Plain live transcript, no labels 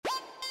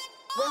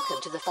Welcome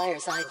to the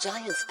Fireside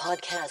Giants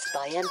podcast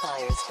by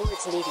Empire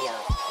Sports Media.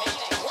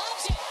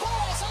 Loves it,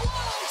 balls alone,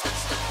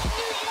 touchdown,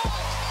 New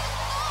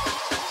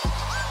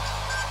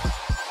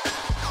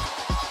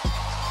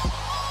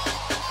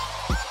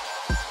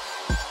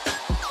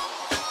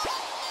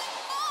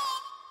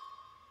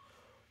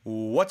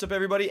York! What's up,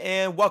 everybody,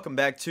 and welcome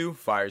back to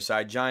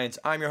Fireside Giants.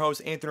 I'm your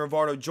host, Anthony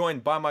Rivardo,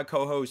 joined by my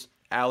co-host,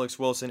 Alex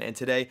Wilson, and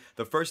today,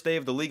 the first day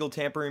of the legal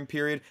tampering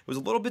period, was a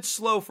little bit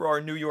slow for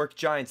our New York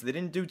Giants. They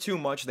didn't do too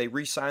much. They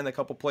re-signed a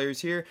couple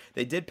players here.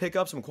 They did pick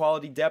up some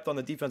quality depth on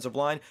the defensive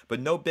line, but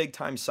no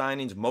big-time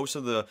signings. Most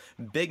of the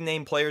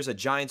big-name players that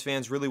Giants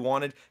fans really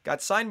wanted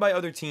got signed by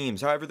other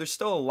teams. However, there's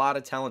still a lot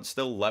of talent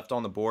still left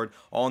on the board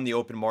on the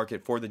open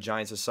market for the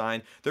Giants to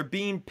sign. They're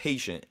being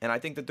patient, and I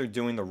think that they're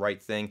doing the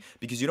right thing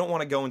because you don't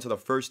want to go into the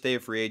first day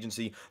of free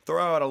agency,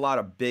 throw out a lot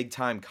of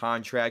big-time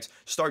contracts,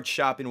 start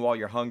shopping while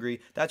you're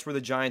hungry. That's where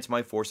the Giants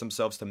might force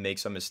themselves to make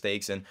some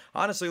mistakes, and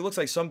honestly, it looks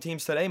like some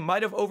teams today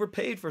might have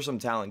overpaid for some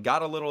talent,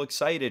 got a little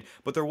excited,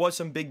 but there was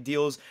some big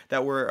deals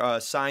that were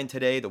signed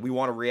today that we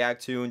want to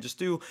react to and just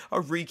do a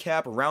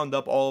recap, round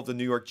up all of the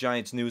New York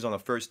Giants news on the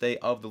first day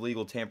of the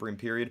legal tampering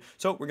period.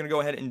 So we're going to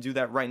go ahead and do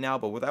that right now,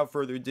 but without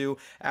further ado,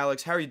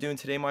 Alex, how are you doing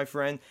today, my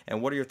friend,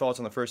 and what are your thoughts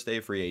on the first day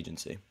of free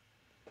agency?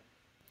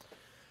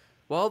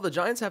 Well, the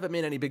Giants haven't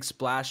made any big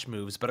splash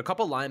moves, but a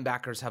couple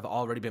linebackers have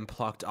already been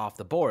plucked off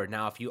the board.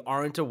 Now, if you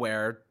aren't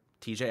aware,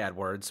 TJ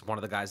Edwards, one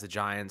of the guys the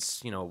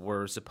Giants,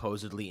 were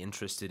supposedly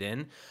interested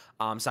in,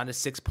 signed a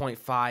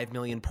 $6.5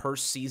 million per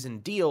season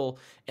deal,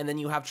 and then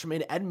you have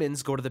Tremaine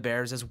Edmunds go to the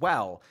Bears as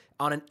well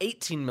on an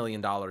 $18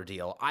 million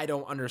deal. I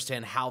don't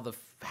understand how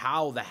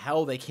the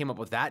hell they came up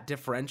with that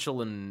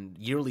differential in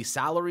yearly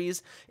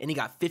salaries, and he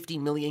got $50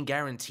 million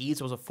guaranteed,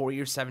 so it was a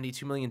 4-year,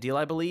 $72 million deal,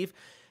 I believe.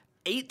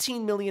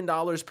 $18 million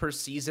per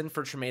season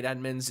for Tremaine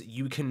Edmunds.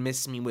 You can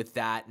miss me with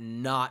that.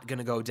 Not going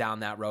to go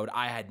down that road.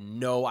 I had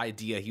no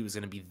idea he was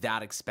going to be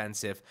that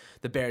expensive.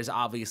 The Bears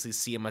obviously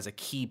see him as a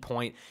key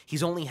point.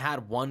 He's only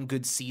had one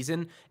good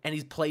season, and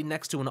he's played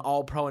next to an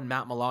all-pro in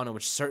Matt Milano,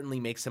 which certainly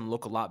makes him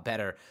look a lot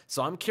better.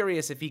 So I'm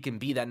curious if he can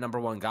be that number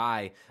one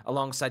guy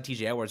alongside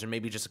TJ Edwards, or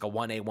maybe just like a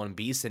 1A,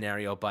 1B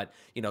scenario. But,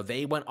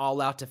 they went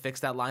all out to fix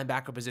that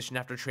linebacker position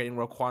after trading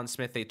Roquan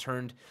Smith. They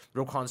turned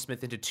Roquan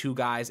Smith into two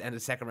guys and a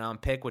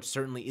second-round pick, which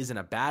certainly isn't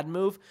a bad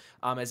move,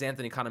 as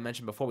Anthony kind of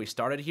mentioned before we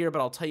started here. But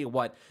I'll tell you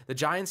what, the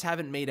Giants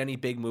haven't made any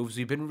big moves.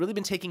 We've really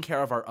been taking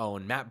care of our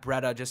own. Matt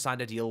Breida just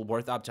signed a deal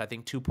worth up to, I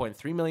think,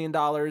 $2.3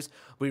 million.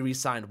 We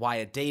re-signed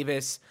Wyatt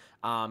Davis.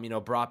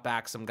 Brought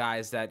back some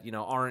guys that,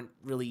 aren't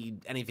really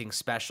anything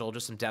special,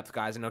 just some depth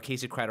guys. I know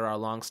Casey Creditor, our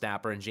long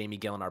snapper, and Jamie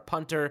Gillen, our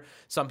punter.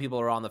 Some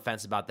people are on the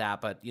fence about that,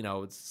 but,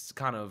 it's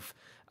kind of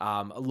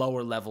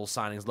lower level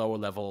signings, lower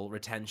level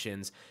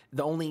retentions.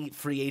 The only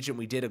free agent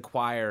we did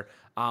acquire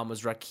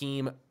was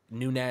Raheem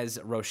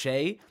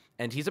Nunez-Roche,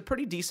 and he's a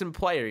pretty decent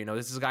player.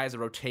 This guy is a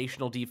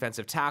rotational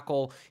defensive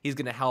tackle. He's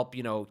going to help,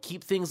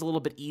 keep things a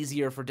little bit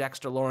easier for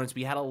Dexter Lawrence.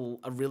 We had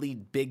a really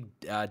big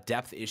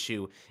depth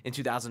issue in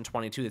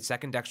 2022. The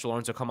second Dexter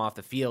Lawrence will come off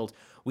the field,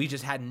 we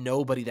just had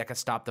nobody that could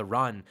stop the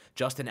run.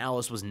 Justin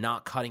Ellis was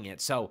not cutting it.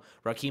 So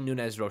Raheem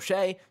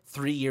Nunez-Roche,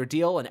 3-year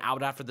deal and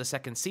out after the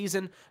second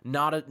season.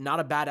 Not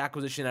a bad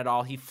acquisition at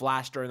all. He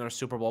flashed during their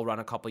Super Bowl run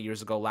a couple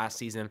years ago last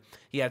season.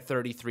 He had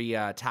 33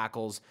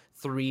 tackles,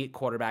 3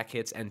 quarterback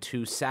hits, and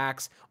 2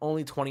 sacks.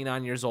 Only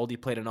 29 years old. He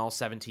played in all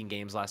 17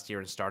 games last year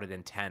and started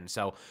in 10.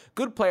 So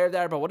good player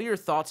there, but what are your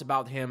thoughts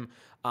about him?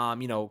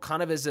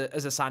 Kind of as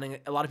a signing?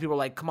 A lot of people are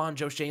like, come on,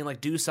 Joe Schoen,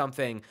 do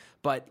something.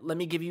 But let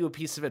me give you a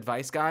piece of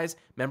advice, guys.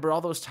 Remember all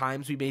those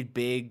times we made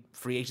big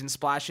free agent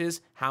splashes?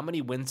 How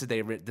many wins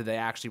did they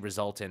actually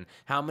result in?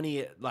 How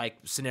many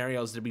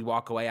scenarios did we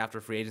walk away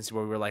after free agency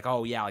where we were like,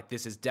 oh yeah,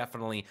 this is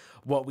definitely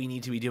what we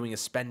need to be doing,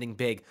 is spending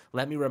big?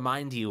 Let me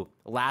remind you,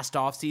 last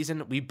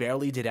offseason, we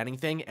barely did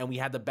anything, and we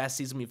had the best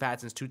season we've had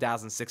since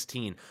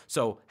 2016.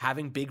 So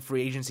having big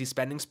free agency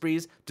spending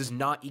sprees does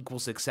not equal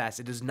success.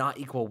 It does not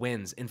equal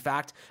wins. In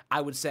fact,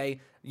 I would say,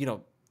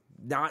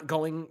 not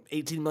going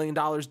 $18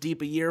 million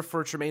deep a year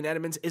for Tremaine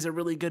Edmunds is a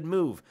really good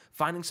move.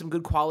 Finding some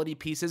good quality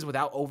pieces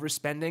without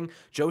overspending.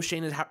 Joe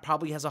Schoen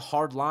probably has a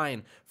hard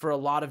line for a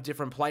lot of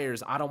different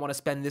players. I don't want to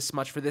spend this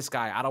much for this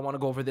guy. I don't want to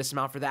go over this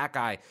amount for that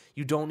guy.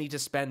 You don't need to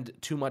spend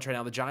too much right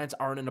now. The Giants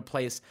aren't in a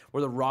place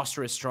where the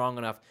roster is strong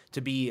enough to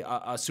be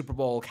a Super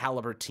Bowl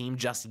caliber team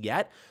just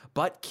yet.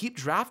 But keep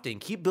drafting.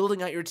 Keep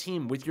building out your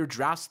team with your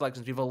draft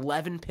selections. We have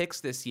 11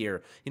 picks this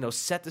year.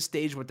 Set the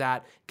stage with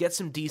that. Get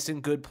some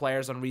decent, good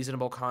players on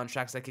reasonable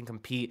contracts that can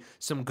compete.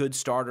 Some good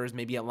starters,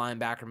 maybe at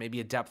linebacker, maybe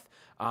a depth,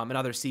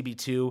 another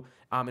CB2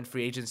 in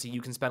free agency. You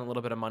can spend a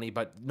little bit of money,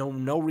 but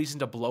no reason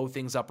to blow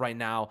things up right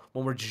now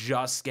when we're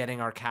just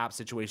getting our cap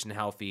situation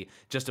healthy,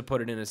 just to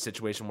put it in a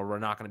situation where we're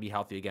not going to be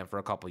healthy again for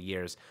a couple of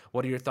years.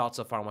 What are your thoughts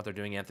so far on what they're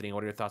doing, Anthony?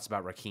 What are your thoughts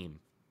about Raheem?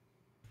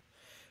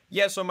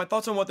 Yeah, so my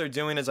thoughts on what they're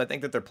doing is I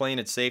think that they're playing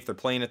it safe. They're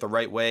playing it the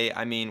right way.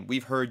 I mean,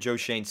 we've heard Joe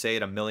Schoen say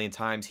it a million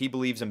times. He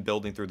believes in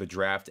building through the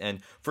draft. And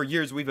for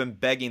years, we've been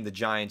begging the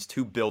Giants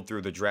to build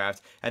through the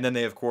draft. And then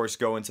they, of course,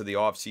 go into the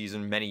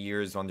offseason many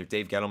years under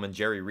Dave Gettleman.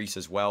 Jerry Reese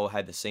as well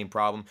had the same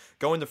problem.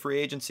 Go into free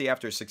agency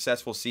after a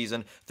successful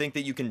season, think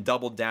that you can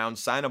double down,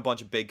 sign a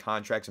bunch of big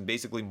contracts, and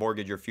basically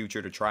mortgage your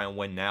future to try and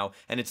win now.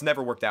 And it's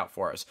never worked out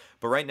for us.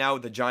 But right now,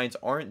 the Giants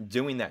aren't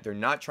doing that. They're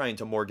not trying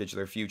to mortgage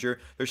their future.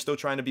 They're still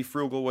trying to be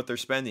frugal with their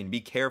spending. Be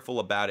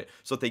careful about it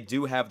so that they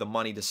do have the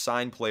money to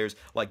sign players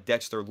like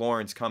Dexter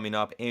Lawrence coming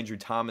up, Andrew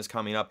Thomas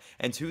coming up.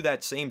 And to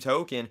that same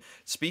token,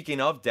 speaking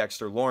of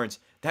Dexter Lawrence,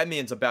 that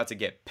man's about to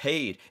get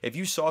paid. If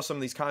you saw some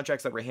of these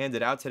contracts that were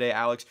handed out today,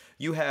 Alex,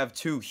 you have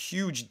two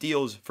huge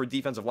deals for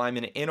defensive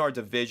linemen in our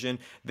division.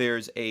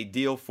 There's a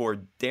deal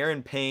for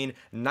Darren Payne,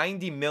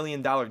 $90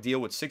 million deal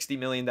with $60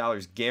 million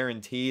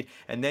guaranteed.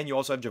 And then you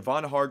also have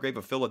Javon Hargrave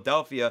of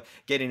Philadelphia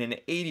getting an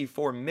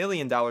 $84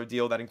 million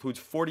deal that includes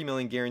 $40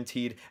 million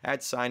guaranteed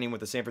at signing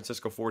with the San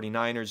Francisco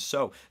 49ers.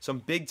 So some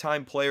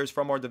big-time players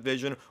from our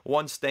division,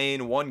 one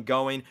staying, one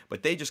going,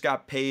 but they just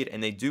got paid,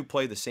 and they do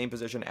play the same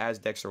position as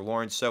Dexter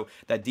Lawrence. So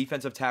that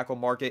defensive tackle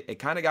market, it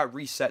kind of got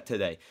reset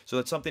today. So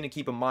that's something to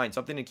keep in mind,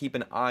 something to keep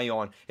an eye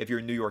on if you're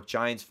a New York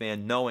Giants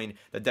fan, knowing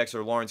that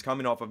Dexter Lawrence,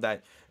 coming off of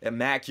that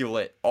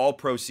immaculate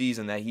all-pro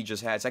season that he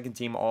just had, second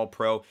team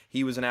all-pro,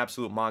 he was an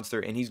absolute monster,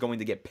 and he's going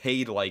to get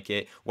paid like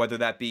it, whether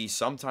that be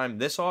sometime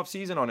this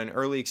offseason on an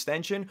early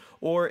extension,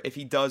 or if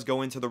he does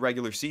go into the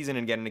regular season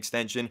and get an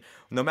extension.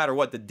 No matter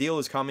what, the deal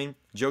is coming.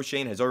 Joe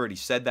Schoen has already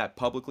said that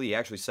publicly. He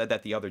actually said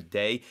that the other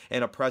day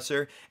in a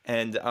presser,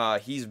 and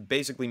he's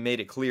basically made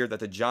it clear that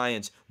the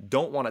Giants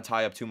don't want to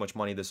tie up too much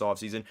money this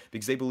offseason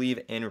because they believe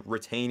in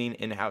retaining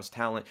in-house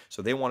talent.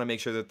 So they want to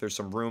make sure that there's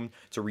some room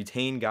to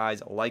retain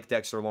guys like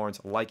Dexter Lawrence,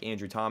 like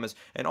Andrew Thomas.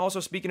 And also,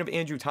 speaking of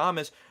Andrew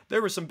Thomas,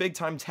 there were some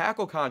big-time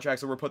tackle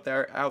contracts that were put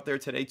out there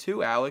today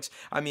too, Alex.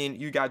 I mean,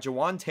 you got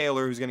Jawan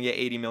Taylor, who's going to get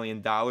 $80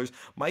 million.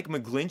 Mike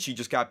McGlinchey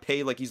just got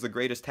paid like he's the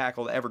greatest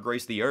tackle to ever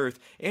grace the earth.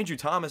 Andrew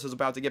Thomas is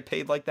about to get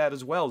paid like that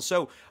as well.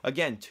 So,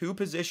 again, two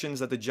positions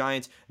that the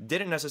Giants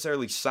didn't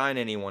necessarily sign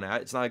anyone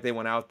at. It's not like they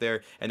went out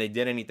there and they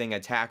did anything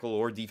at tackle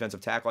or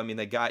defensive tackle. I mean,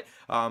 they got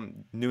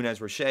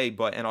Nunez Roche,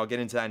 and I'll get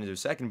into that in a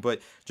second.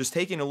 But just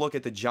taking a look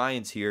at the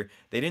Giants here,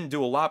 they didn't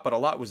do a lot, but a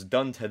lot was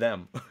done to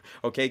them.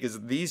 Okay, because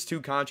these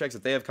two contracts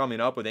that they have coming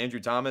up with Andrew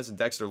Thomas and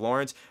Dexter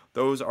Lawrence,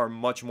 those are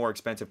much more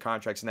expensive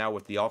contracts now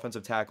with the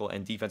offensive tackle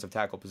and defensive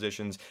tackle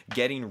positions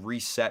getting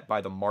reset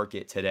by the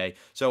market today.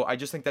 So I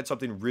just think that's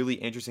something really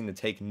interesting to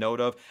take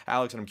note of,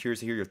 Alex, and I'm curious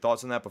to hear your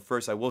thoughts on that. But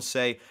first, I will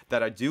say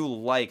that I do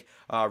like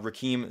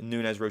Raheem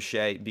Nunez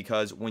Roche,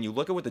 because when you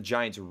look at what the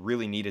Giants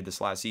really needed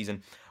this last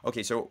season,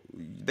 okay, so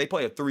they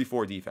play a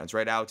 3-4 defense,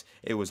 right, Alex?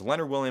 It was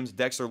Leonard Williams,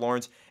 Dexter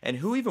Lawrence, and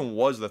who even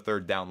was the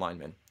third down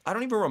lineman? I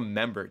don't even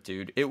remember,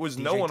 dude. It was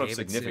no one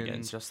Davidson, of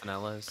significance. Justin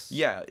Ellis.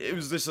 Yeah, it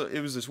was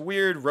this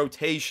weird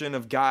rotation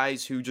of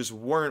guys who just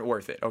weren't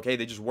worth it. Okay,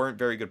 they just weren't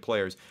very good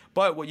players.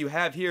 But what you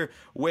have here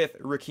with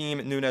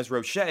Raheem Nunez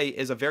Roche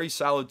is a very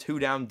solid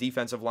 2-down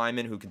defensive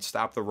lineman who can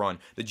stop the run.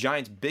 The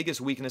Giants'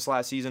 biggest weakness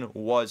last season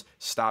was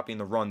stopping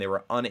the run. They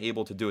were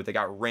unable to do it. They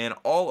got ran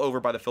all over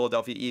by the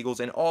Philadelphia Eagles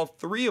in all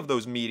three of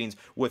those meetings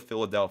with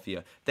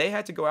Philadelphia. They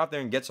had to go out there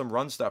and get some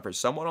run stuffers,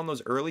 someone on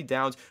those early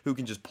downs who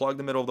can just plug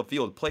the middle of the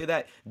field, play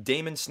that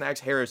Damon Snacks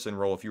Harrison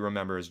role, if you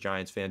remember, as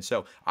Giants fans.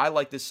 So I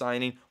like this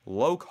signing.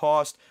 Low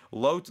cost,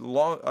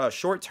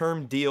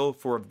 short-term deal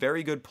for a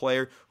very good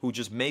player who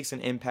just makes an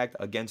impact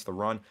against the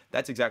run.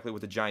 That's exactly what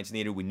the Giants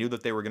needed. We knew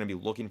that they were going to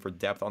be looking for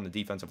depth on the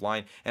defensive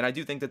line, and I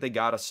do think that they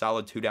got a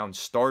solid 2-down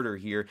starter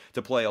here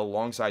to play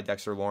alongside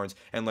Dexter Lawrence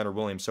and Leonard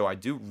Williams. So I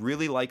do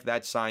really like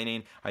that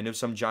signing. I know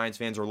some Giants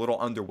fans are a little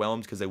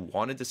underwhelmed because they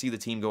wanted to see the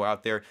team go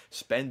out there,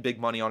 spend big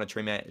money on a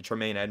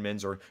Tremaine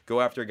Edmonds, or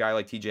go after a guy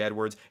like TJ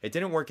Edwards. It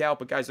didn't work out,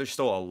 but guys, there's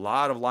still a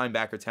lot of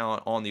linebacker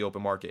talent on the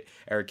open market.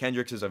 Eric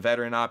Kendricks is a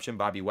veteran option,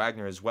 Bobby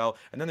Wagner as well,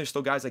 and then there's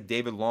still guys like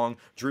David Long,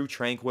 Drew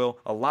Tranquil,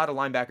 a lot of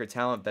linebacker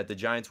talent that the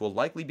Giants will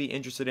likely be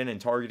interested in and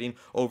targeting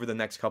over the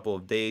next couple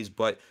of days.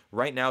 But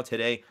right now,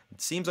 today,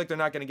 it seems like they're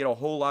not going to get a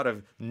whole lot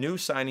of new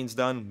signings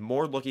done,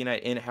 more looking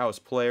at in-house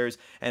players.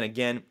 And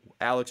again,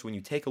 Alex, when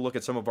you take a look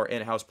at some of our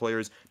in-house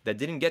players that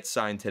didn't get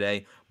signed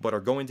today, but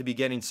are going to be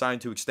getting signed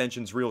to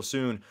extensions real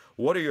soon,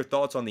 what are your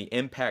thoughts on the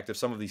impact of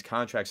some of these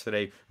contracts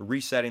today,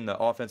 resetting the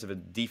offensive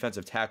and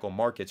defensive tackle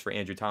markets for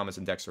Andrew Thomas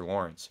and Dexter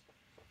Lawrence?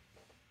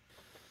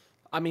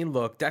 I mean,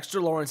 look, Dexter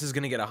Lawrence is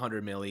going to get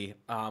 $100 million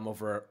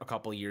over a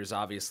couple of years.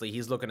 Obviously,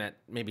 he's looking at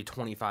maybe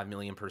 $25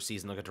 million per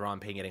season. Look at Deron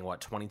Payne getting what,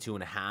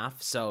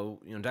 22.5. So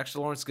Dexter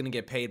Lawrence is going to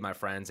get paid, my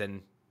friends,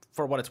 and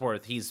for what it's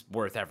worth, he's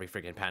worth every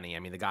freaking penny. I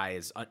mean, the guy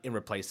is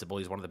irreplaceable.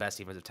 He's one of the best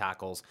defensive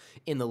tackles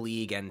in the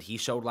league, and he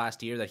showed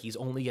last year that he's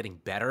only getting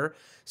better.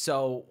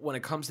 So when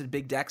it comes to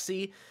Big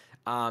Dexy,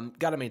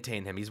 got to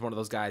maintain him. He's one of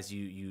those guys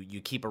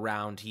you keep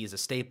around. He's a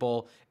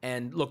staple.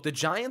 And look, the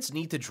Giants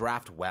need to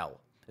draft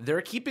well.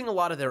 they're keeping a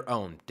lot of their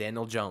own.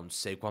 Daniel Jones,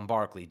 Saquon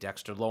Barkley,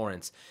 Dexter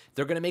Lawrence.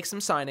 They're going to make some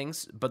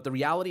signings, but the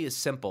reality is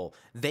simple.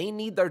 They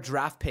need their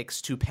draft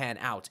picks to pan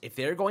out. If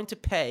they're going to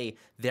pay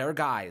their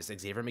guys,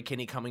 Xavier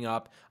McKinney coming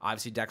up,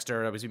 obviously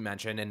Dexter, as we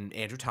mentioned, and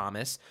Andrew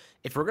Thomas,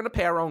 if we're going to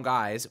pay our own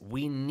guys,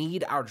 we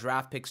need our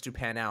draft picks to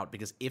pan out,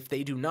 because if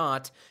they do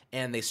not,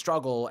 and they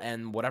struggle,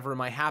 and whatever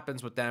might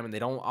happens with them, and they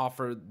don't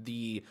offer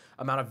the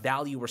amount of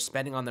value we're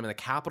spending on them and the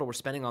capital we're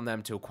spending on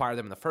them to acquire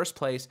them in the first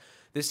place,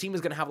 this team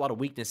is going to have a lot of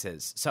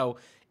weaknesses. So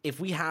if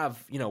we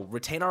have,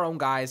 retain our own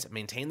guys,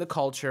 maintain the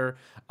culture,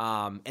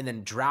 and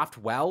then draft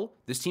well,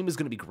 this team is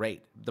going to be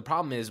great. The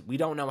problem is we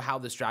don't know how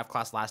this draft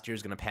class last year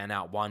is going to pan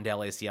out.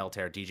 Wandale ACL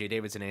tear, DJ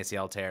Davidson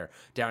ACL tear,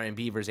 Darian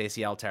Beavers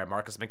ACL tear,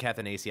 Marcus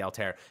McKethan ACL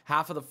tear.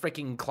 Half of the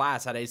freaking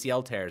class had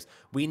ACL tears.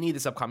 We need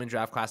this upcoming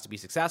draft class to be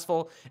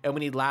successful, and we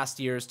need last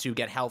year's to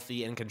get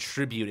healthy and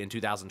contribute in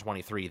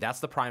 2023.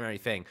 That's the primary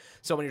thing.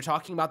 So when you're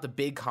talking about the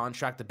big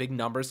contract, the big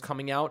numbers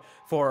coming out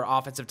for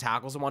offensive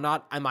tackles and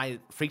whatnot, am I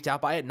freaked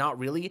out by it? Not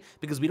really.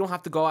 Because we don't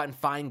have to go out and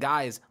find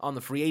guys on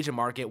the free agent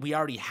market. We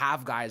already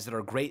have guys that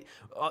are great.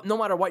 No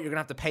matter what, you're going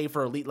to have to pay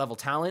for elite level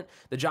talent.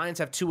 The Giants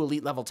have 2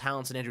 elite level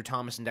talents in Andrew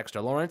Thomas and Dexter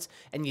Lawrence.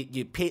 And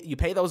you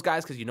pay those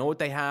guys because you know what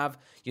they have,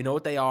 you know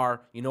what they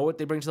are, you know what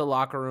they bring to the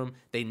locker room.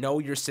 They know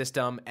your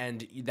system,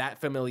 and that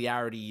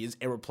familiarity is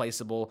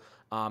irreplaceable.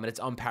 And it's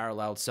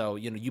unparalleled. So,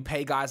 you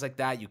pay guys like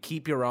that, you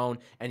keep your own,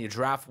 and you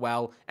draft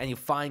well, and you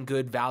find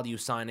good value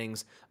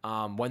signings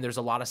when there's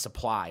a lot of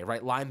supply,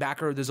 right?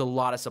 Linebacker, there's a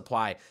lot of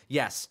supply.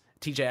 Yes,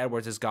 TJ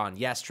Edwards is gone.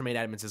 Yes, Tremaine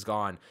Edmonds is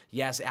gone.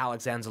 Yes,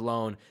 Alex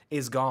Anzalone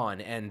is gone.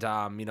 And,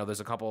 there's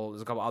a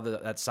couple other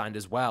that's signed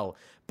as well.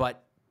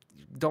 But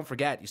don't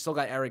forget, you still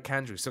got Eric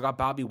Kendrick, still got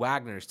Bobby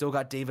Wagner, still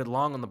got David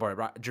Long on the board.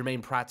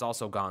 Jermaine Pratt's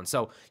also gone.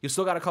 So you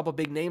still got a couple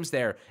big names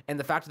there. And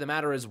the fact of the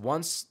matter is,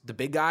 once the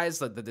big guys,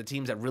 the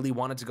teams that really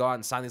wanted to go out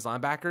and sign these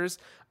linebackers,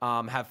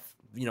 have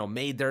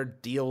made their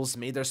deals,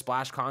 made their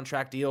splash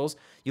contract deals.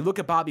 You look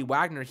at Bobby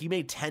Wagner, he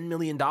made $10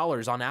 million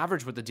on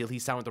average with the deal he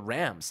signed with the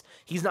Rams.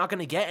 He's not going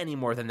to get any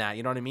more than that.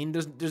 You know what I mean?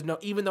 There's no,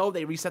 even though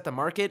they reset the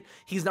market,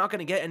 he's not going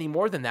to get any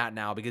more than that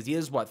now, because he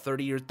is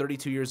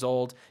 32 years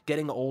old,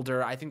 getting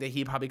older. I think that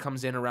he probably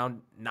comes in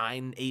around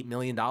 $8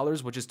 million,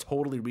 which is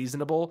totally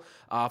reasonable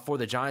for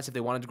the Giants if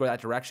they wanted to go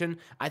that direction.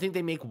 I think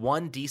they make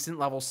one decent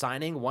level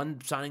signing, one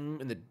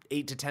signing in the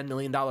 $8 to $10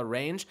 million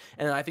range,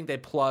 and then I think they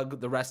plug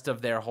the rest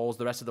of their holes,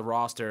 the rest of the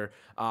roster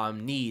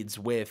needs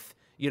with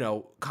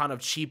kind of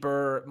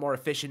cheaper, more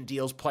efficient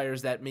deals,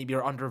 players that maybe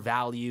are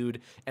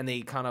undervalued, and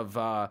they kind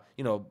of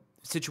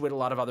situate a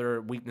lot of other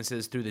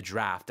weaknesses through the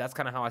draft. That's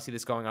kind of how I see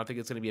this going. I don't think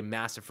it's going to be a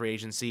massive free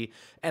agency,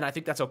 and I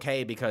think that's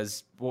okay,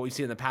 because what we've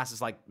seen in the past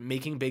is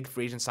making big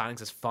free agent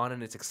signings is fun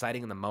and it's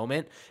exciting in the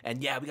moment.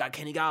 And yeah, we got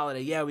Kenny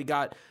Golladay. Yeah, we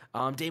got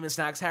Damon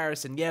Snacks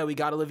Harrison. Yeah, we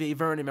got Olivier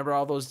Vernon. Remember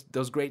all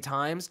those great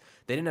times?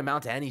 They didn't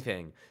amount to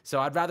anything. So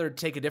I'd rather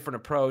take a different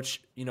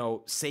approach,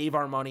 save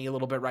our money a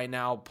little bit right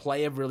now,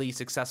 play a really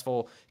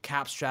successful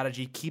cap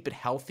strategy, keep it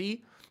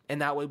healthy.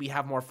 And that way we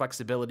have more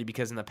flexibility,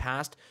 because in the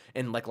past,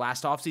 in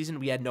last offseason,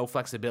 we had no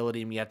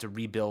flexibility and we had to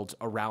rebuild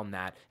around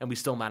that, and we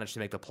still managed to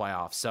make the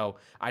playoffs. So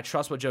I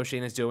trust what Joe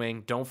Schoen is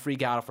doing. Don't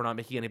freak out if we're not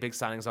making any big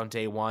signings on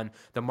day one.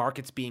 The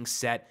market's being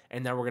set,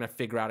 and then we're going to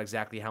figure out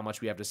exactly how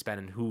much we have to spend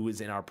and who is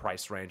in our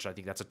price range. I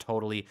think that's a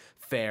totally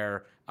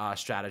fair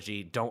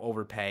strategy. Don't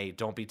overpay.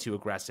 Don't be too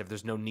aggressive.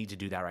 There's no need to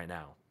do that right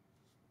now.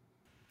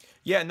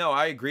 Yeah, no,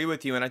 I agree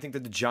with you, and I think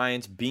that the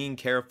Giants being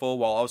careful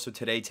while also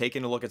today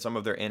taking a look at some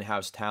of their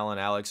in-house talent.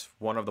 Alex,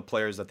 one of the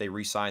players that they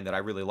re-signed that I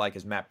really like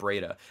is Matt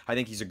Breida. I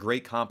think he's a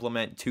great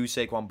complement to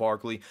Saquon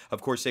Barkley.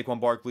 Of course, Saquon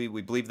Barkley,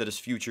 we believe that his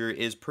future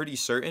is pretty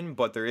certain,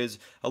 but there is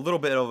a little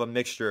bit of a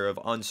mixture of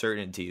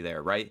uncertainty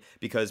there, right?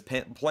 Because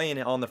playing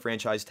on the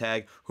franchise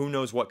tag, who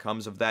knows what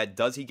comes of that?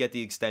 Does he get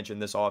the extension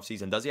this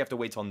offseason? Does he have to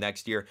wait till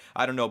next year?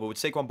 I don't know, but with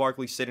Saquon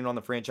Barkley sitting on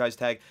the franchise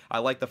tag, I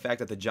like the fact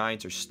that the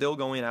Giants are still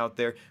going out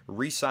there,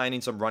 re-signing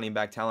some running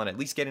back talent, at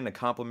least getting a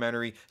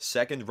complimentary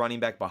second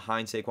running back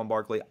behind Saquon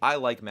Barkley. I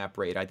like Matt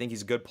Breida. I think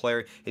he's a good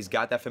player. He's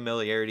got that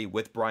familiarity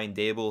with Brian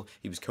Daboll.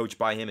 He was coached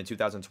by him in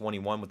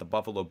 2021 with the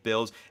Buffalo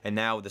Bills, and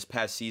now this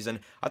past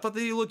season, I thought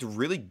that he looked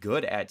really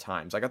good at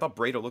times. I thought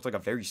Breida looked like a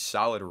very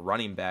solid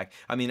running back.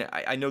 I mean,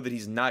 I know that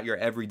he's not your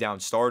every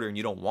down starter, and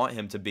you don't want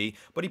him to be,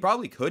 but he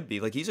probably could be.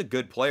 He's a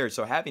good player,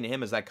 so having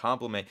him as that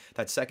complement,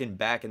 that second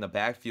back in the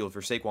backfield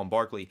for Saquon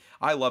Barkley,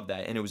 I love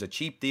that, and it was a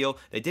cheap deal.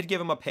 They did give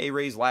him a pay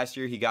raise last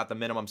year. He got the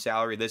minimum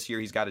salary. This year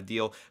he's got a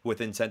deal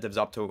with incentives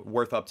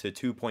worth up to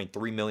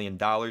 $2.3 million.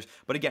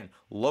 But again,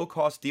 low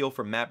cost deal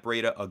for Matt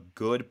Breida, a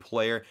good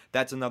player.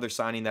 That's another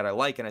signing that I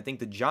like, and I think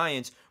the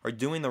Giants are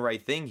doing the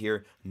right thing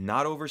here,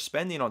 not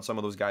overspending on some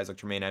of those guys like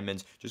Tremaine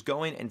Edmonds, just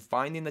going and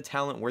finding the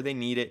talent where they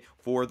need it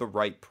for the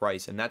right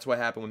price. And that's what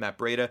happened with Matt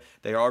Breida.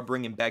 They are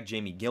bringing back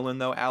Jamie Gillen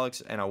though,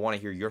 Alex, and I want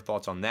to hear your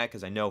thoughts on that,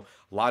 because I know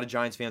a lot of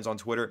Giants fans on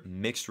Twitter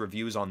mixed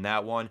reviews on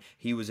that one.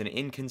 He was an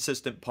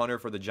inconsistent punter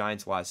for the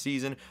Giants last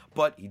season,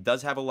 but he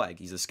does have a leg.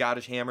 He's a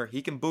Scottish hammer.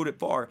 He can boot it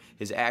far.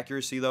 His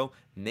accuracy, though,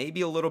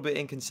 maybe a little bit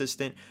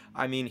inconsistent.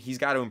 I mean, he's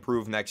got to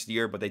improve next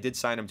year, but they did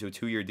sign him to a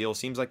 2-year deal.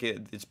 Seems like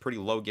it's pretty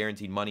low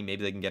guaranteed money.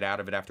 Maybe they can get out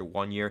of it after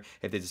 1 year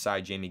if they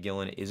decide Jamie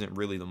Gillen isn't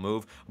really the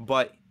move.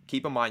 But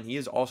keep in mind, he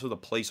is also the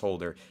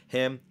placeholder.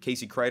 Him,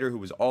 Casey Kreider, who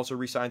was also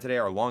re-signed today,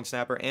 our long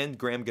snapper, and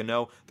Graham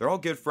Gano, they're all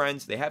good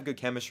friends. They have good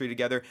chemistry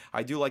together.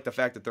 I do like the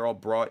fact that they're all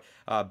brought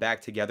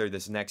back together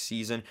this next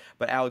season.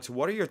 But Alex,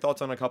 what are your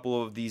thoughts on a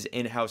couple of these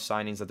in-house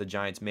signings that the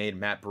Giants made?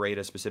 Matt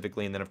Breida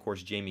specifically, and then, of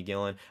course, Jamie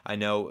Gillen. I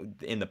know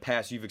in the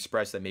past you've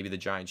expressed that maybe the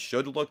Giants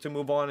should look to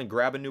move on and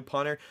grab a new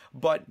punter,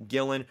 but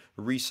Gillen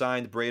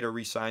re-signed, Breida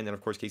re-signed, and,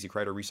 of course, Casey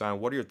Kreider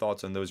re-signed. What are your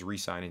thoughts on those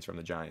re-signings from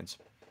the Giants?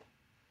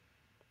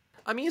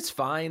 I mean, it's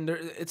fine.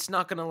 It's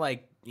not going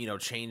to,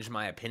 change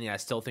my opinion. I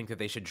still think that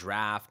they should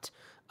draft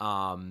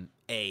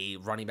a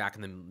running back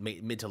in the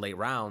mid to late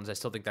rounds. I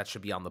still think that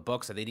should be on the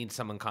books. They need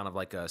someone kind of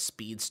like a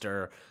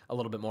speedster, a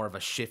little bit more of a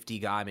shifty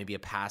guy, maybe a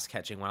pass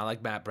catching one. I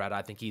like Matt Breida.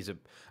 I think he's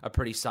a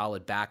pretty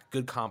solid back,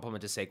 good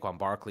compliment to Saquon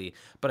Barkley.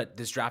 But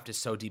this draft is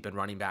so deep in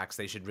running backs,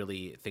 they should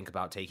really think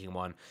about taking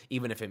one,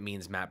 even if it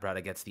means Matt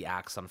Breida gets the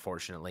axe,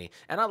 unfortunately.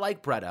 And I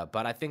like Breida,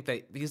 but I think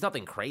that he's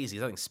nothing crazy.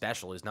 He's nothing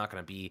special. He's not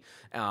going to be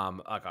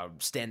like a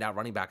standout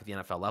running back at the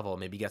NFL level.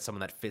 Maybe get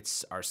someone that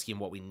fits our scheme,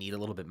 what we need a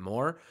little bit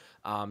more.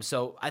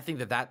 So I think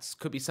that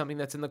could be something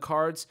that's in the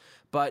cards.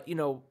 But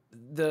when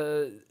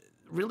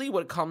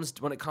it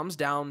comes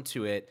down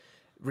to it,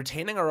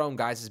 retaining our own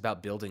guys is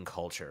about building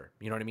culture.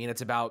 You know what I mean?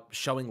 It's about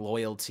showing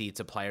loyalty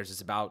to players.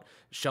 It's about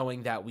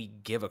showing that we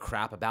give a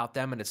crap about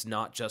them, and it's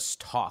not just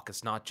talk.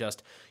 It's not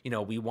just,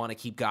 we want to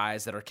keep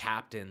guys that are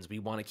captains. We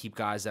want to keep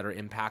guys that are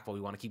impactful.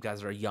 We want to keep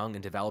guys that are young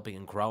and developing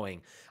and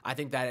growing. I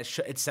think that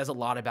it says a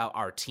lot about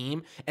our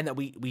team, and that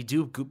we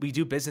do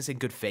business in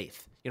good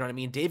faith. You know what I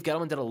mean? Dave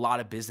Gettleman did a lot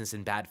of business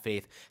in bad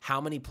faith.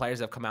 How many players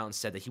have come out and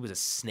said that he was a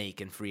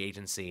snake in free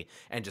agency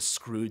and just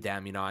screwed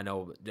them? I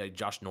know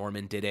Josh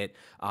Norman did it.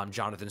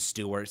 Jonathan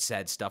Stewart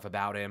said stuff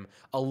about him.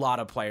 A lot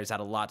of players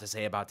had a lot to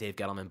say about Dave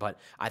Gettleman, but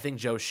I think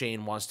Joe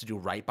Schoen wants to do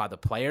right by the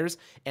players.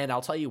 And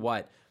I'll tell you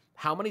what,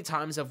 how many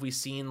times have we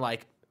seen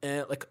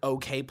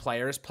okay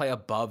players play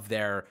above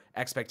their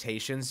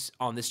expectations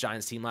on this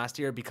Giants team last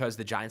year because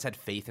the Giants had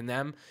faith in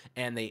them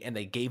and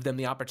they gave them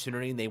the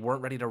opportunity and they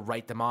weren't ready to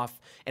write them off.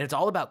 And it's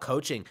all about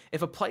coaching.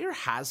 If a player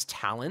has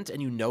talent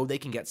and they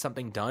can get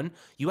something done,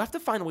 you have to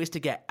find ways to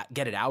get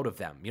it out of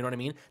them. You know what I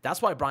mean? That's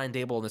why Brian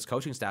Daboll and his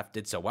coaching staff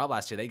did so well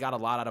last year. They got a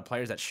lot out of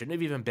players that shouldn't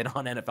have even been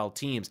on NFL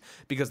teams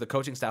because the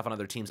coaching staff on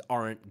other teams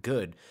aren't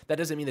good. That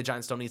doesn't mean the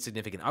Giants don't need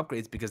significant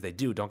upgrades, because they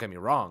do. Don't get me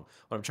wrong.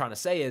 What I'm trying to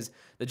say is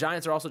the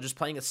Giants are also just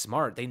playing it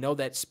smart. They know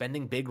that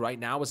spending big right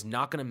now is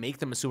not going to make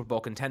them a Super Bowl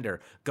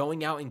contender.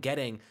 Going out and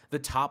getting the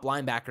top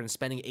linebacker and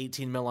spending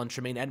 $18 million on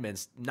Tremaine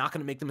Edmonds, not going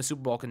to make them a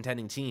Super Bowl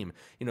contending team.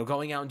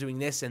 Going out and doing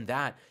this and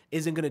that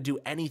isn't going to do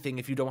anything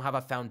if you don't have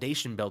a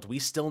foundation built. We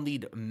still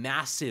need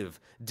massive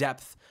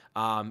depth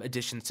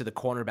additions to the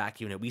cornerback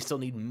unit. We still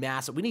need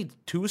we need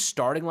 2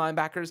 starting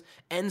linebackers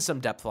and some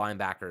depth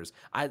linebackers.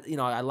 I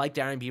like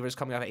Darren Beavers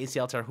coming off of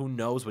ACL tear. Who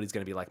knows what he's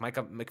going to be like?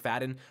 Micah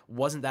McFadden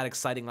wasn't that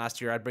exciting last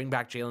year. I'd bring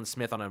back Jalen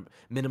Smith on a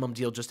minimum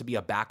deal just to be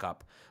a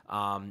backup.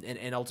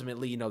 And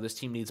ultimately, this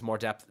team needs more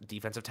depth.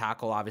 Defensive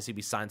tackle, obviously,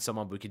 we signed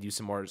someone, but we could use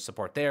some more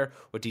support there.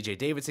 With DJ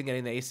Davidson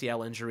getting the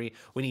ACL injury,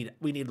 we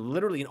need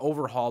literally an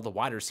overhaul of the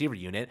wide receiver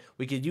unit.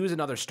 We could use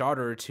another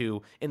starter or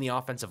two in the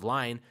offensive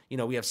line.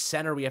 We have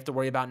center we have to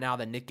worry about now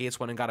that Nick Gates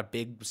went and got a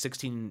big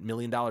 $16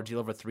 million deal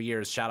over 3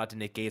 years. Shout out to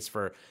Nick Gates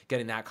for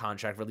getting that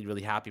contract. Really,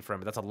 really happy for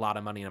him. But that's a lot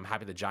of money, and I'm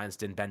happy the Giants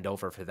didn't bend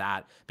over for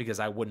that, because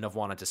I wouldn't have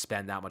wanted to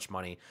spend that much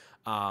money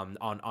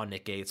on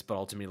Nick Gates. But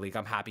ultimately,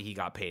 I'm happy he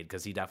got paid,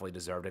 because he definitely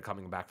deserved it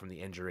coming back from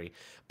the injury.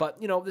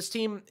 But, this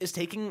team is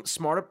taking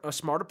a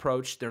smart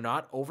approach. They're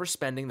not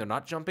overspending. They're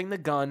not jumping the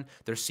gun.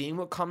 They're seeing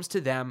what comes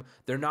to them.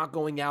 They're not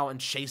going out and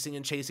chasing,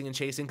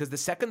 because the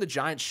second the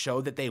Giants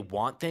show that they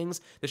want things,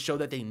 they show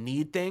that they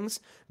need things,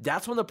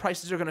 that's when the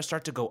prices are going to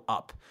start to go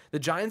up. The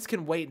Giants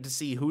can wait to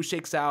see who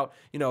shakes out.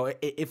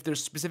 If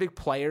there's specific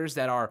players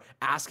that are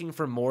asking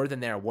for more than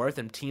they're worth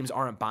and teams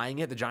aren't buying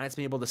it, the Giants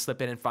may be able to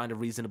slip in and find a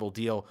reasonable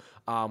deal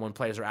when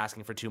players are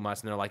asking for too much,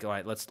 and they're like, all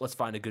right, let's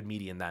find a good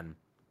median then.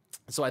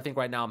 So I think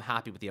right now I'm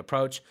happy with the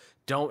approach.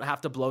 Don't have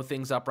to blow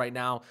things up right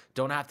now.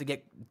 Don't have to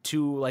get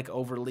too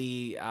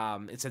overly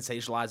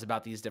sensationalized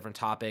about these different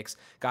topics.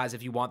 Guys,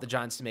 if you want the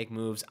Giants to make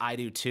moves, I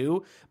do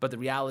too. But the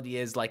reality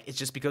is, it's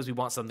just because we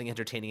want something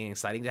entertaining and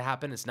exciting to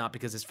happen. It's not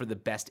because it's for the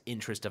best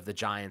interest of the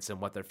Giants and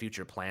what their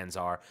future plans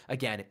are.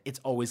 Again, it's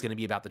always going to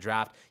be about the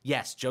draft.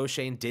 Yes, Joe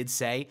Schoen did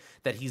say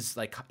that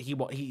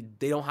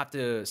they don't have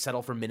to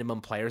settle for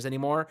minimum players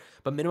anymore.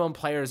 But minimum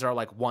players are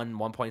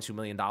 $1.2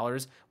 million.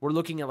 We're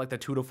looking at the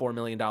 $2 to $4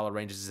 million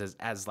ranges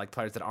as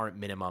players that aren't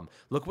minimum.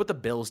 Look what the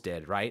Bills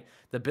did, right?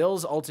 The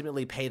Bills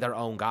ultimately pay their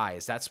own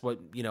guys. That's what,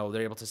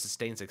 they're able to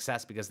sustain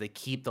success, because they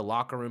keep the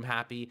locker room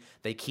happy.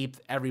 They keep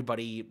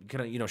everybody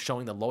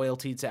showing the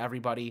loyalty to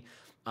everybody.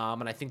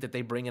 And I think that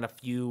they bring in a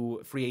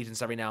few free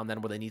agents every now and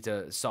then where they need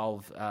to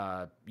solve,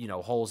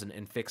 holes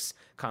and fix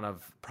kind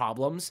of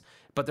problems.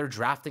 but their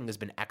drafting has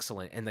been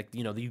excellent. And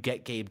you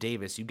get Gabe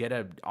Davis, you get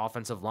an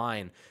offensive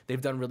line.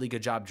 They've done a really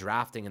good job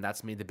drafting, and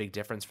that's made the big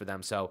difference for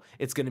them. So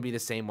it's going to be the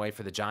same way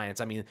for the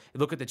Giants. I mean,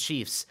 look at the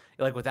Chiefs.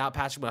 Like, without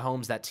Patrick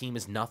Mahomes, that team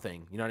is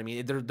nothing. You know what I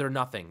mean? They're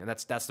nothing, and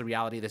that's the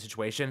reality of the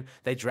situation.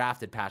 They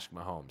drafted Patrick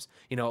Mahomes.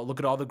 Look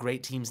at all the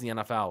great teams in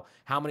the NFL.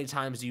 How many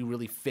times do you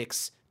really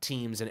fix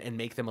teams and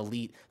make them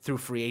elite through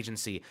free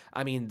agency?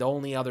 I mean, the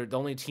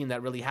only team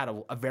that really had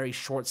a very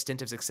short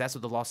stint of success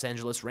was the Los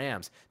Angeles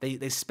Rams.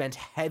 They spent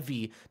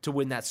heavy to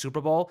win that Super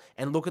Bowl,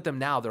 and look at them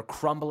now. They're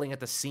crumbling at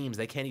the seams.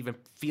 They can't even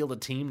field a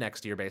team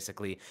next year,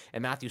 basically.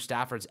 And Matthew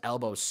Stafford's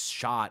elbow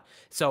shot.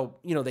 So,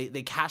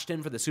 they cashed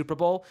in for the Super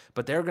Bowl,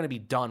 but they're going to be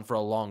done for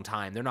a long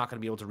time. They're not going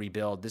to be able to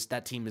rebuild.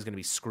 That team is going to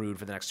be screwed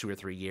for the next 2 or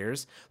 3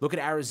 years. Look at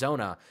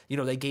Arizona.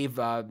 They gave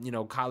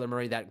Kyler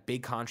Murray that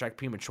big contract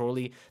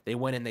prematurely. They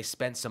went and they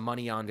spent some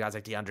money on guys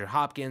like DeAndre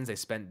Hopkins. They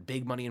spent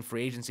big money in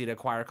free agency to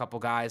acquire a couple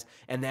guys,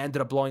 and they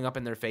ended up blowing up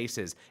in their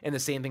faces. And the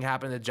same thing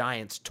happened to the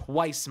Giants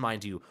twice,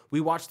 mind you.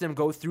 We watched them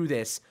go through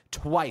this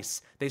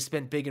twice. They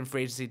spent big in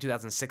free agency in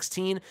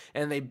 2016,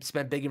 and they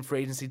spent big in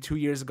free agency 2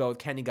 years ago with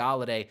Kenny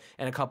Galladay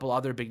and a couple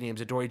other big names,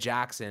 Adoree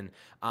Jackson.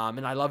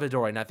 And I love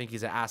Adoree, and I think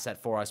he's an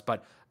asset for us,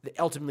 but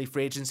ultimately,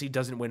 free agency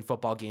doesn't win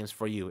football games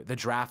for you. The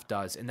draft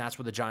does, and that's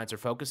where the Giants are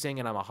focusing,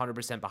 and I'm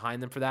 100%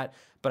 behind them for that.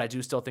 But I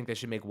do still think they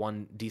should make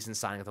one decent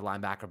signing at the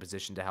linebacker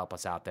position to help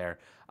us out there.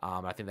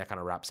 I think that kind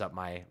of wraps up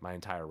my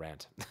entire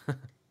rant.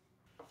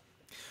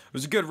 It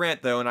was a good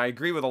rant, though, and I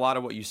agree with a lot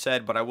of what you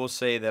said, but I will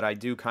say that I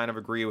do kind of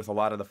agree with a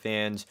lot of the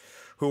fans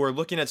who are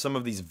looking at some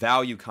of these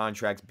value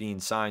contracts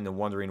being signed and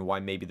wondering why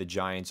maybe the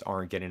Giants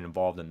aren't getting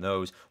involved in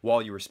those.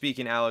 While you were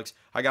speaking, Alex,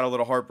 I got a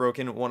little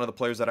heartbroken. One of the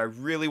players that I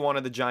really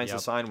wanted the Giants to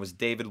sign was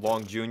David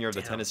Long Jr. of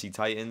the Tennessee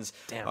Titans,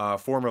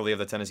 formerly of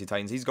the Tennessee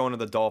Titans. He's going to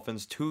the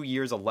Dolphins, 2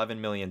 years, $11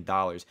 million.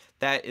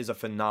 That is a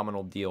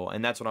phenomenal deal,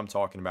 and that's what I'm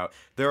talking about.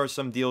 There are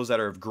some deals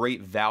that are of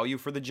great value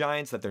for the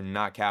Giants that they're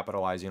not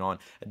capitalizing on.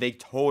 They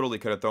totally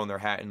could have thrown their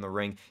hat in the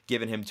ring,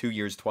 given him 2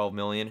 years, $12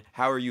 million.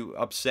 How are you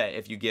upset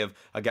if you give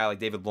a guy like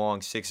David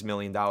Long $6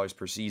 million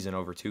per season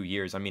over 2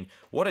 years? I mean,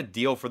 what a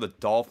deal for the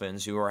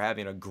Dolphins, who are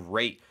having a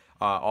great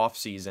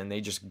offseason. They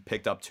just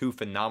picked up two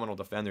phenomenal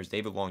defenders,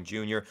 David Long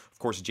Jr., of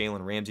course,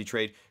 Jalen Ramsey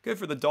trade. Good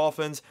for the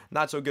Dolphins,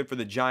 not so good for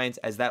the Giants,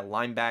 as that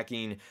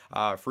linebacking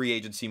free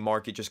agency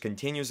market just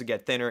continues to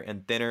get thinner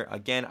and thinner.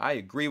 Again, I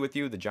agree with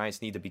you. The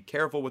Giants need to be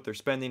careful with their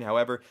spending.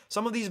 However,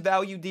 some of these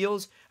value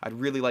deals, I'd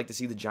really like to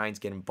see the Giants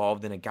get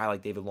involved in. A guy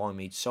like David Long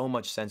made so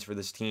much sense for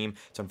this team.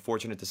 It's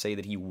unfortunate to say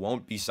that he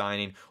won't be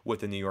signing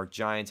with the New York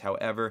Giants.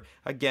 However,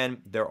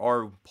 again, there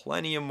are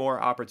plenty of more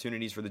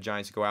opportunities for the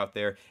Giants to go out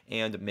there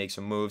and make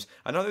some moves.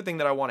 Another thing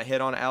that I want to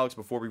hit on, Alex,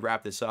 before we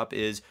wrap this up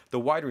is the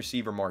wide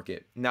receiver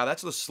market. Now,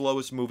 that's the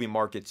slowest moving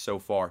market so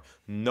far.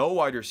 No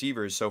wide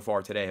receivers so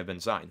far today have been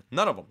signed.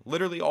 None of them.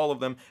 Literally all of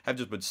them have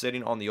just been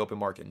sitting on the open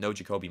market. No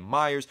Jacoby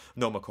Myers,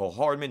 no McCole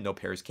Hardman, no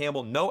Paris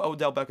Campbell, no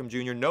Odell Beckham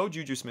Jr., no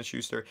Juju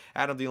Smith-Schuster,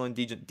 Adam Thielen,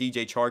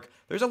 DJ Chark.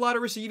 There's a lot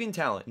of receiving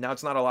talent. Now,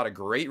 it's not a lot of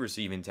great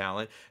receiving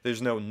talent.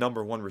 There's no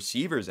number one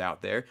receivers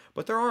out there,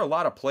 but there are a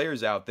lot of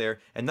players out there,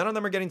 and none of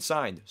them are getting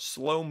signed.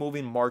 Slow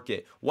moving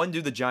market. When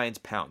do the Giants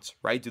pounce,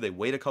 right? Do they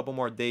wait a couple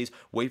more days,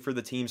 wait for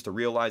the teams to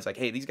realize, like,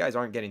 hey, these guys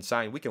aren't getting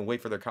signed. We can wait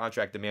for their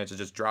contract demands to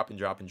just drop and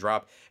drop and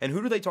drop. And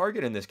who do they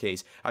target in this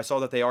case? I saw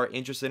that they are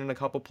interested in a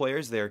couple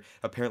players. They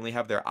apparently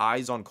have their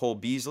eyes on Cole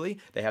Beasley.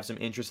 They have some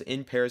interest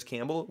in Paris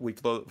Campbell. We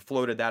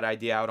floated that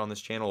idea out on this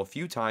channel a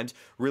few times.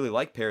 Really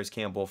like Paris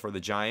Campbell for the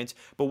Giants,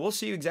 but we'll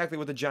see exactly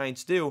what the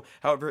Giants do.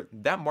 However,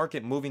 that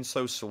market moving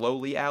so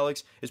slowly,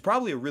 Alex, is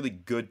probably a really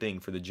good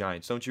thing for the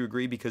Giants. Don't you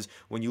agree? Because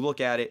when you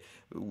look at it,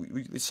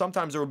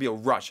 sometimes there will be a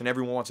rush and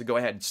everyone wants to go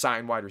ahead and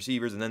sign wide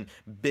receivers, and then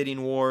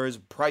bidding wars,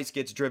 price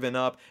gets driven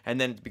up, and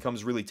then it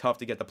becomes really tough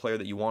to get the player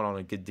that you want on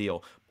a good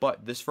deal.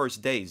 But this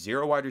first day,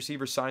 0 wide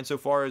receivers signed so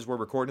far as we're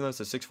recording this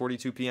at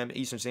 6:42 p.m.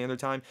 Eastern Standard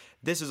Time.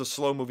 This is a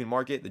slow-moving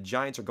market. The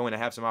Giants are going to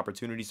have some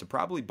opportunities to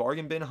probably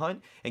bargain bin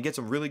hunt and get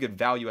some really good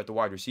value at the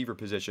wide receiver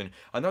position.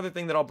 Another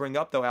thing that I'll bring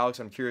up, though, Alex,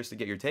 I'm curious to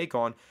get your take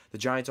on, the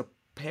Giants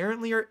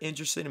apparently are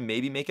interested in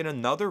maybe making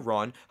another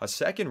run, a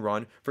second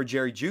run for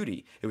Jerry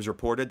Jeudy. It was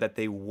reported that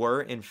they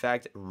were, in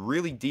fact,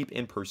 really deep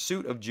in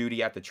pursuit of Jeudy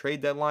at the trade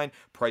deadline.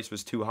 Price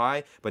was too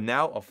high, but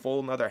now a full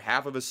another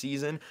half of a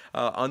season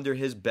under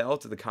his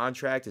belt. The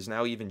contract is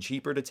now even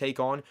cheaper to take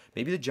on.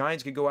 Maybe the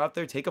Giants could go out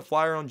there, take a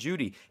flyer on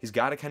Jeudy. He's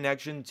got a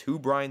connection to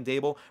Brian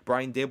Daboll.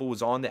 Brian Daboll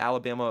was on the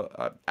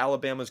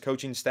Alabama's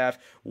coaching staff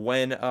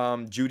when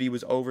Jeudy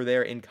was over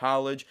there in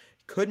college.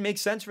 Could make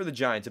sense for the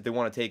Giants if they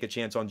want to take a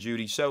chance on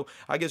Jeudy. So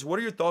I guess, what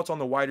are your thoughts on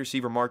the wide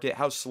receiver market,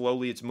 how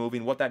slowly it's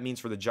moving, what that means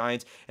for the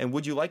Giants, and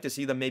would you like to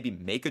see them maybe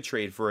make a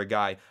trade for a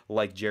guy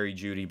like Jerry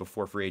Jeudy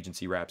before free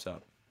agency wraps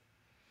up?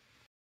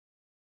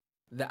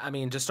 I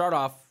mean, to start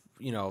off,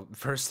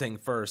 first thing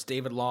first,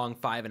 David Long,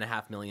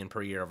 $5.5 million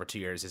per year over 2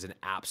 years is an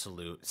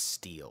absolute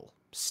steal.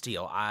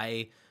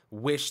 I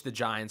wish the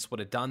Giants would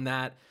have done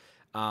that.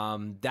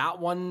 That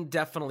one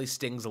definitely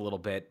stings a little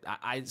bit.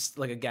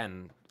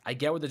 I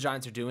get what the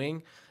Giants are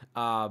doing,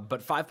 but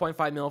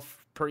 $5.5 mil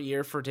per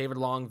year for David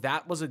Long,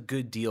 that was a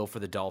good deal for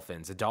the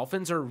Dolphins. The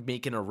Dolphins are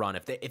making a run.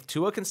 If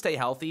Tua can stay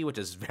healthy, which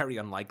is very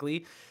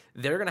unlikely,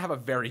 they're going to have a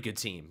very good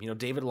team.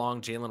 David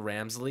Long, Jalen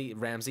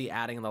Ramsey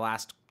adding in the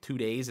last 2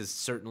 days is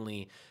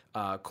certainly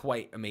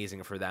quite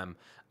amazing for them.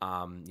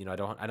 I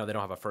know they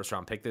don't have a first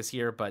round pick this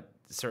year, but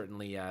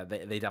certainly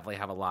they definitely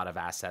have a lot of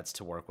assets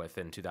to work with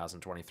in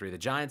 2023. The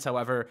Giants,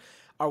 however,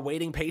 are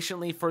waiting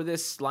patiently for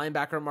this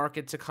linebacker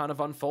market to kind of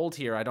unfold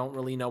here. I don't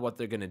really know what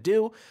they're going to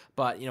do,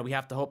 but we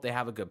have to hope they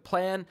have a good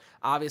plan.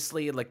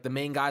 Obviously, like the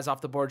main guys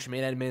off the board,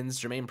 Tremaine Edmonds,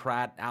 Jermaine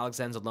Pratt, Alex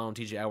Anzalone,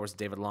 TJ Edwards,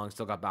 David Long,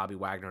 still got Bobby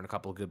Wagner and a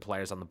couple of good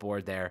players on the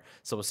board there.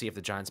 So we'll see if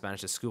the Giants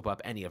manage to scoop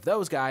up any of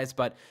those guys,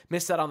 but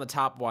missed out on the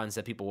top ones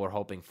that people were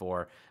hoping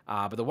for.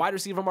 But the wide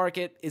receiver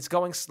market is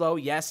going slow,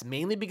 yes,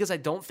 mainly because I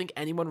don't think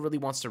anyone really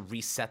wants to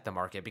reset the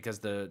market because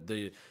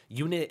the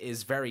unit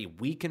is very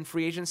weak in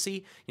free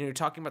agency. You're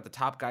talking about the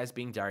top guys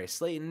being Darius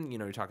Slayton.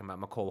 You're talking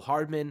about McCole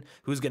Hardman,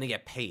 who's going to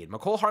get paid.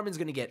 McCole Hardman's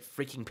going to get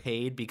freaking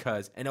paid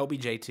and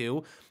OBJ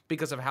too,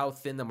 because of how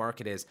thin the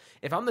market is.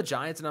 If I'm the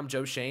Giants and I'm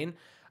Joe Schoen,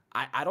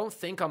 I don't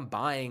think I'm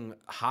buying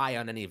high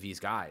on any of these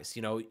guys.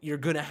 You're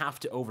going to have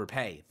to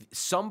overpay.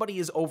 Somebody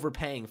is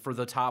overpaying for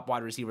the top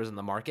wide receivers in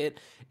the market,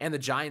 and the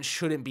Giants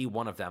shouldn't be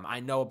one of them. I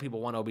know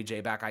people want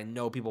OBJ back. I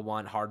know people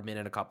want Hardman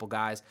and a couple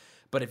guys.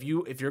 But if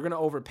you're going to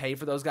overpay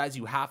for those guys,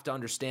 you have to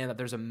understand that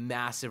there's a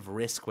massive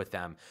risk with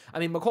them. I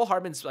mean, McCole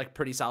Hardman's like a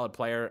pretty solid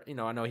player.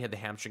 I know he had the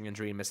hamstring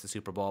injury and missed the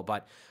Super Bowl,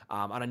 but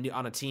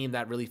on a team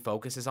that really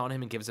focuses on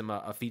him and gives him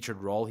a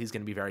featured role, he's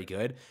going to be very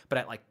good. But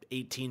at like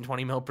 18,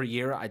 20 mil per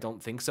year, I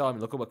don't think so. I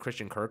mean, look at what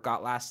Christian Kirk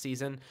got last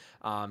season.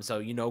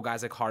 So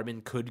guys like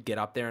Hardman could get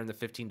up there in the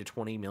 $15 to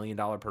 $20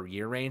 million per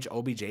year range.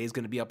 OBJ is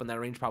going to be up in that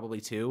range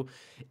probably too.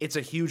 It's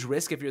a huge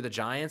risk if you're the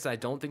Giants. I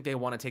don't think they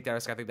want to take that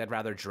risk. I think they'd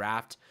rather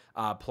draft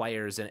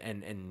players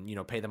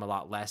and pay them a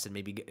lot less and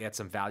maybe get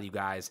some value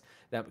guys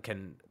that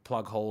can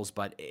plug holes.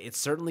 But it's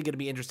certainly going to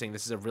be interesting.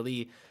 This is a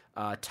really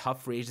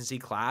tough free agency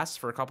class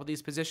for a couple of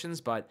these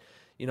positions, but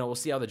we'll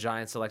see how the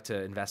Giants select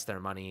to invest their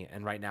money.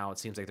 And right now it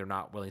seems like they're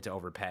not willing to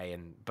overpay.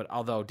 But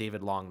although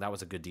David Long, that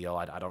was a good deal,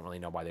 I don't really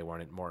know why they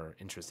weren't more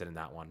interested in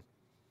that one.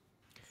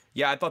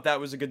 Yeah, I thought that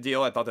was a good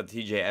deal. I thought the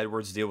TJ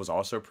Edwards deal was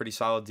also a pretty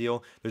solid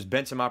deal. There's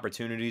been some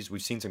opportunities.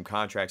 We've seen some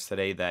contracts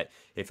today that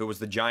if it was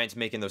the Giants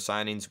making those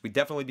signings, we'd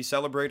definitely be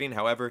celebrating.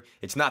 However,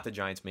 it's not the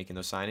Giants making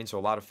those signings, so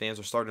a lot of fans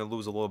are starting to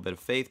lose a little bit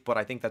of faith, but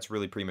I think that's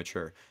really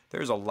premature.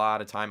 There's a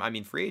lot of time. I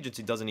mean, free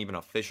agency doesn't even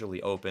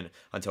officially open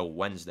until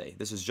Wednesday.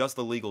 This is just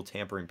the legal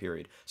tampering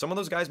period. Some of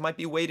those guys might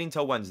be waiting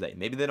till Wednesday.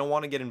 Maybe they don't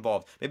want to get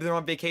involved. Maybe they're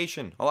on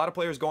vacation. A lot of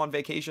players go on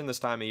vacation this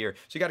time of year,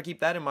 so you got to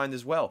keep that in mind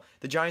as well.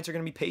 The Giants are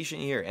going to be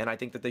patient here, and I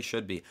think that they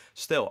should be.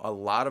 Still, a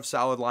lot of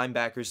solid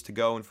linebackers to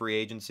go in free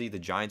agency. The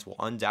Giants will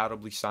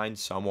undoubtedly sign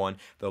someone.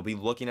 They'll be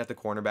looking at the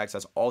cornerbacks.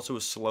 That's also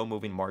a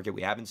slow-moving market.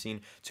 We haven't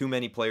seen too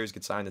many players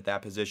get signed at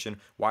that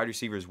position. Wide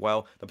receiver as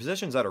well. The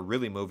positions that are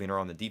really moving are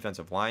on the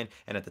defensive line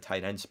and at the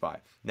tight end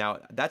spot. Now,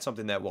 that's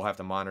something that we'll have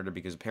to monitor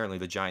because apparently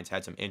the Giants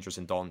had some interest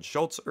in Dalton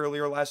Schultz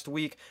earlier last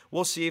week.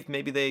 We'll see if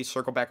maybe they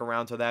circle back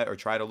around to that or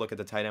try to look at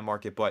the tight end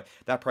market, but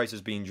that price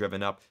is being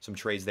driven up. Some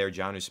trades there,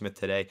 Jonnu Smith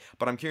today.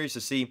 But I'm curious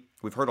to see.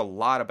 We've heard a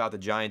lot about the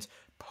Giants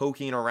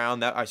poking around.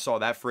 That I saw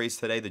that phrase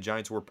today. The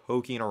Giants were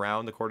poking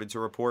around, according to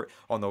a report,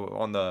 on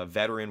the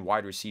veteran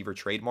wide receiver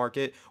trade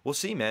market. We'll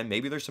see, man.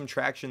 Maybe there's some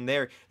traction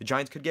there. The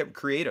Giants could get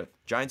creative.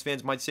 Giants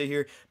fans might sit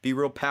here, be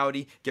real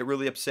pouty, get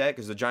really upset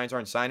because the Giants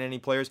aren't signing any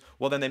players.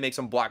 Well, then they make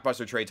some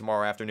blockbuster trade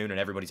tomorrow afternoon and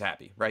everybody's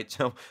happy, right?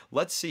 So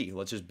let's see.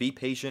 Let's just be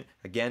patient.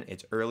 Again,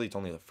 it's early. It's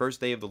only the first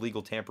day of the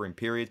legal tampering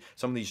period.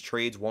 Some of these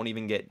trades won't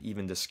even get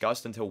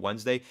discussed until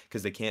Wednesday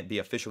because they can't be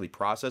officially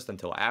processed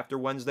until after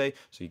Wednesday.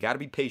 So you got to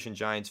be patient,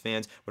 Giants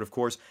fans. But of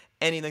course,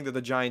 anything that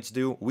the Giants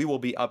do, we will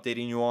be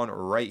updating you on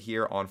right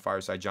here on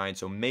Fireside Giants.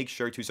 So make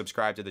sure to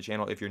subscribe to the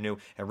channel if you're new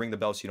and ring the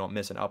bell so you don't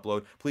miss an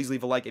upload. Please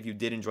leave a like if you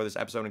did enjoy this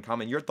episode and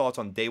comment your thoughts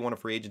on day one of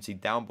free agency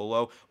down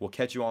below. We'll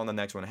catch you all on the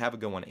next one. Have a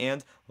good one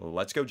and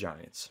let's go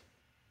Giants.